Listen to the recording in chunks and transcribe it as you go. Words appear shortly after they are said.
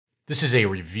This is a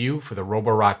review for the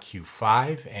Roborock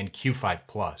Q5 and Q5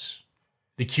 Plus.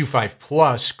 The Q5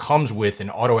 Plus comes with an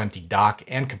auto-empty dock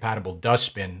and compatible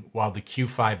dustbin, while the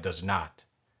Q5 does not.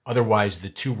 Otherwise, the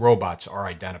two robots are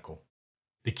identical.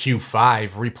 The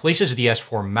Q5 replaces the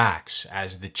S4 Max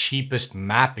as the cheapest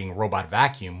mapping robot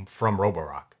vacuum from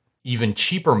Roborock. Even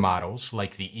cheaper models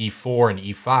like the E4 and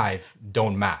E5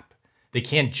 don't map. They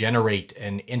can't generate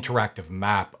an interactive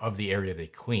map of the area they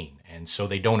clean, and so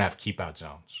they don't have keep-out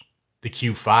zones. The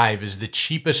Q5 is the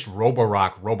cheapest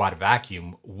Roborock robot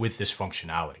vacuum with this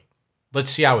functionality. Let's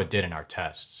see how it did in our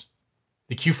tests.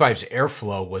 The Q5's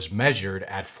airflow was measured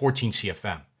at 14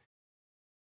 CFM.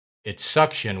 Its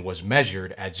suction was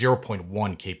measured at 0.1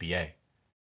 kPa.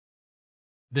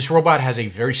 This robot has a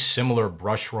very similar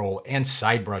brush roll and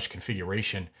side brush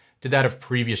configuration to that of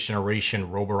previous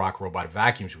generation Roborock robot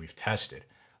vacuums we've tested,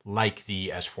 like the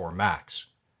S4 Max.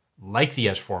 Like the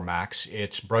S4 Max,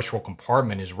 its brush roll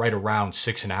compartment is right around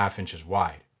 6.5 inches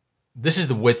wide. This is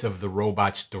the width of the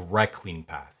robot's direct cleaning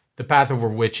path, the path over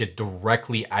which it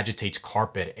directly agitates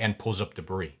carpet and pulls up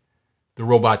debris. The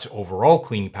robot's overall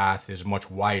cleaning path is much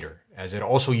wider, as it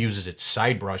also uses its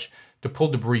side brush to pull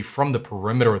debris from the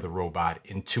perimeter of the robot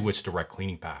into its direct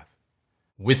cleaning path.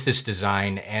 With this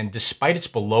design, and despite its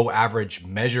below average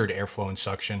measured airflow and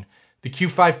suction, the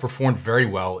Q5 performed very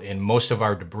well in most of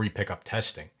our debris pickup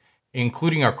testing,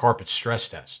 including our carpet stress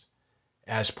test.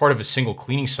 As part of a single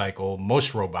cleaning cycle,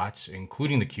 most robots,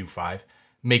 including the Q5,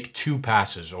 make 2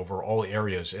 passes over all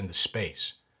areas in the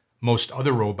space. Most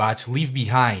other robots leave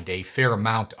behind a fair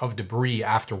amount of debris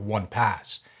after 1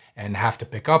 pass, and have to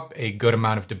pick up a good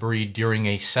amount of debris during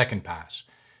a second pass.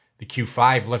 The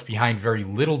Q5 left behind very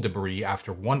little debris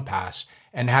after 1 pass,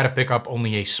 and had to pick up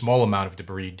only a small amount of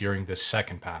debris during the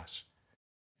second pass.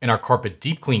 In our carpet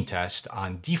deep clean test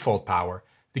on default power,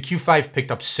 the Q5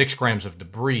 picked up 6 grams of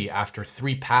debris after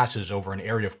 3 passes over an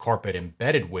area of carpet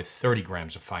embedded with 30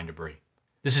 grams of fine debris.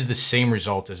 This is the same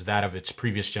result as that of its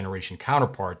previous generation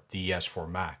counterpart, the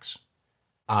S4 Max.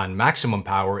 On maximum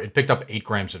power, it picked up 8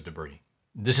 grams of debris.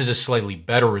 This is a slightly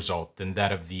better result than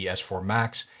that of the S4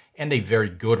 Max, and a very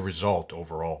good result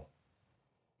overall.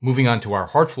 Moving on to our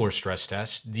hard floor stress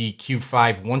test, the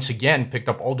Q5 once again picked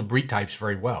up all debris types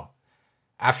very well.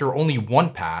 After only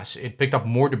 1 pass, it picked up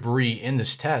more debris in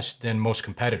this test than most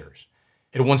competitors.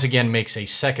 It once again makes a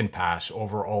second pass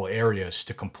over all areas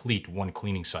to complete 1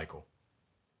 cleaning cycle.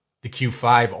 The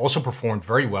Q5 also performed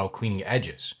very well cleaning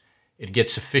edges. It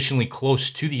gets sufficiently close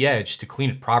to the edge to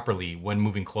clean it properly when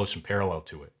moving close and parallel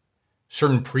to it.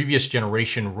 Certain previous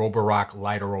generation Roborock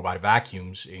LIDAR robot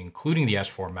vacuums, including the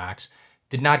S4 Max,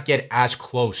 did not get as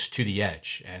close to the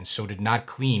edge, and so did not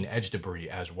clean edge debris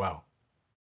as well.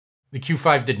 The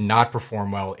Q5 did not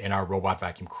perform well in our robot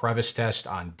vacuum Crevice test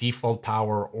on default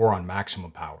power or on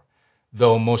maximum power,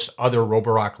 though most other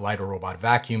Roborock LIDAR robot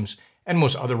vacuums and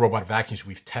most other robot vacuums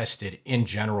we've tested in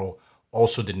general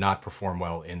also did not perform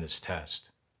well in this test.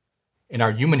 In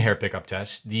our human hair pickup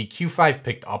test, the Q5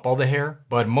 picked up all the hair,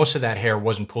 but most of that hair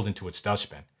wasn't pulled into its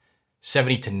dustbin.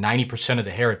 70 to 90% of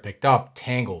the hair it picked up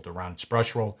tangled around its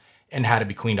brush roll and had to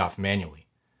be cleaned off manually.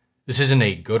 This isn't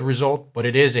a good result, but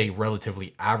it is a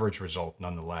relatively average result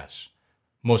nonetheless.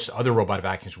 Most other robot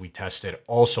vacuums we tested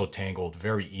also tangled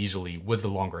very easily with the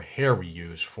longer hair we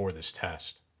use for this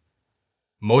test.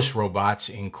 Most robots,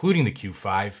 including the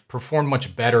Q5, performed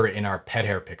much better in our pet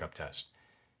hair pickup test.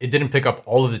 It didn't pick up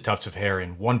all of the tufts of hair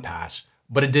in 1 pass,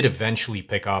 but it did eventually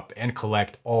pick up and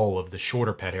collect all of the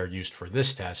shorter pet hair used for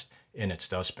this test in its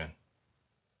dustbin.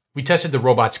 We tested the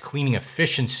robot's cleaning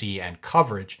efficiency and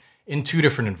coverage in 2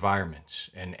 different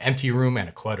environments, an empty room and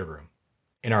a cluttered room.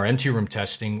 In our empty room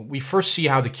testing, we first see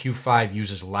how the Q5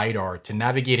 uses LIDAR to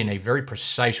navigate in a very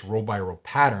precise row-by-row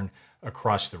pattern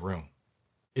across the room.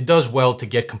 It does well to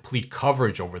get complete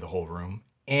coverage over the whole room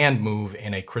and move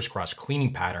in a crisscross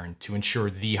cleaning pattern to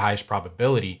ensure the highest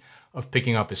probability of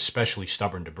picking up especially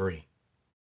stubborn debris.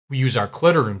 We use our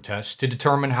cluttered room test to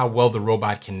determine how well the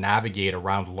robot can navigate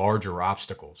around larger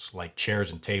obstacles like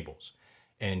chairs and tables.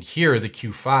 And here, the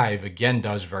Q5 again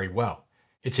does very well.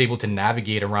 It's able to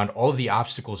navigate around all of the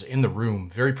obstacles in the room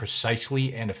very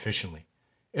precisely and efficiently.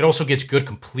 It also gets good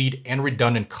complete and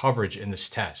redundant coverage in this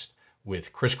test,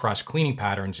 with crisscross cleaning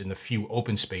patterns in the few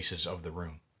open spaces of the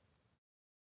room.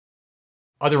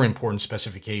 Other important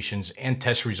specifications and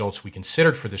test results we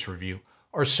considered for this review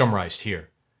are summarized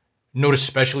here. Note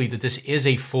especially that this is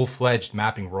a full-fledged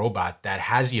mapping robot that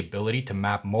has the ability to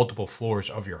map multiple floors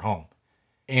of your home.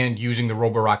 And using the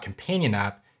Roborock companion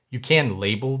app, you can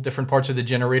label different parts of the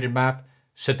generated map,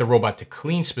 set the robot to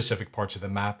clean specific parts of the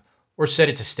map, or set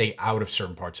it to stay out of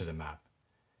certain parts of the map.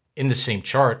 In the same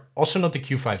chart, also note the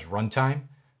Q5's runtime,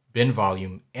 bin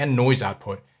volume, and noise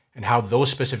output, and how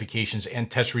those specifications and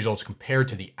test results compare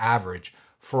to the average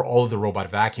for all of the robot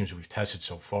vacuums we've tested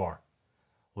so far.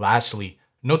 Lastly,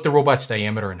 note the robot's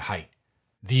diameter and height.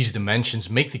 These dimensions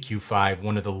make the Q5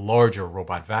 one of the larger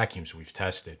robot vacuums we've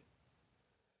tested.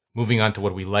 Moving on to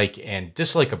what we like and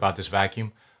dislike about this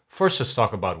vacuum, first let's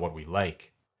talk about what we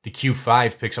like. The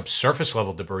Q5 picks up surface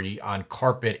level debris on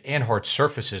carpet and hard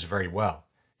surfaces very well.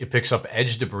 It picks up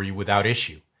edge debris without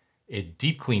issue. It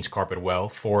deep cleans carpet well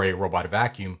for a robot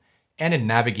vacuum, and it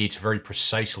navigates very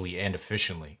precisely and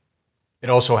efficiently. It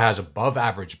also has above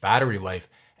average battery life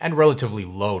and relatively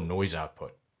low noise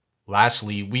output.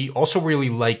 Lastly, we also really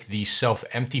like the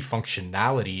self-empty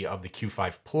functionality of the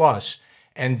Q5 Plus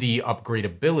and the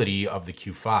upgradability of the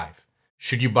Q5.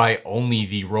 Should you buy only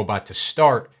the robot to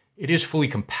start, it is fully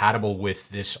compatible with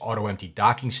this auto-empty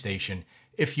docking station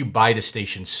if you buy the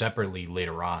station separately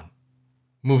later on.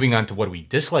 Moving on to what we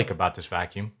dislike about this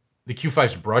vacuum, the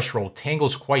Q5's brush roll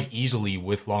tangles quite easily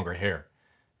with longer hair.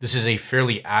 This is a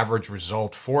fairly average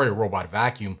result for a robot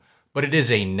vacuum, but it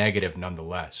is a negative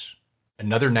nonetheless.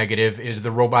 Another negative is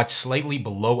the robot's slightly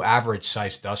below average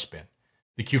sized dustbin.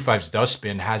 The Q5's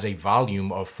dustbin has a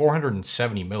volume of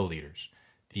 470 milliliters.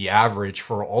 The average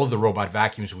for all of the robot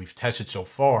vacuums we've tested so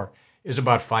far is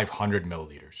about 500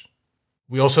 milliliters.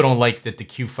 We also don't like that the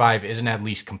Q5 isn't at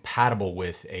least compatible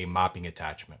with a mopping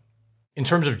attachment. In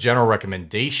terms of general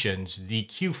recommendations, the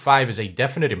Q5 is a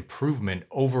definite improvement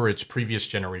over its previous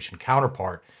generation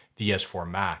counterpart, the S4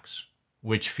 Max,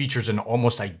 which features an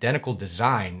almost identical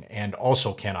design and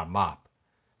also cannot mop.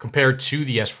 Compared to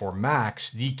the S4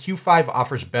 Max, the Q5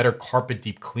 offers better carpet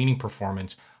deep cleaning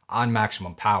performance on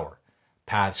maximum power,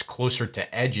 paths closer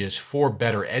to edges for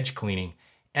better edge cleaning,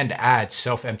 and adds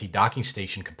self-empty docking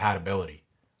station compatibility.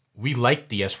 We like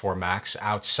the S4 Max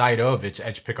outside of its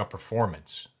edge pickup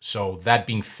performance, so that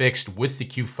being fixed with the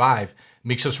Q5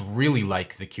 makes us really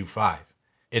like the Q5.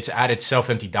 Its added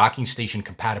self-empty docking station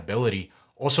compatibility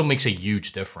also makes a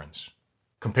huge difference.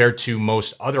 Compared to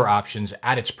most other options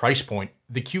at its price point,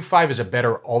 the Q5 is a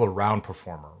better all-around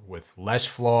performer with less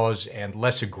flaws and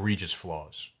less egregious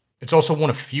flaws. It's also one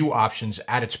of few options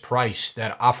at its price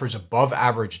that offers above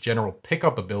average general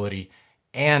pickup ability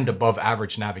and above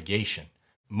average navigation.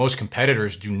 Most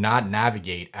competitors do not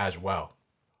navigate as well.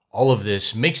 All of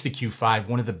this makes the Q5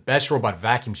 one of the best robot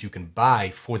vacuums you can buy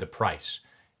for the price.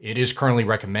 It is currently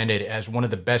recommended as one of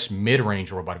the best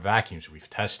mid-range robot vacuums we've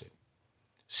tested.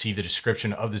 See the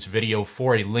description of this video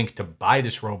for a link to buy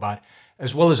this robot,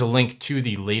 as well as a link to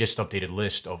the latest updated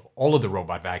list of all of the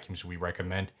robot vacuums we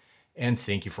recommend, and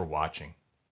thank you for watching.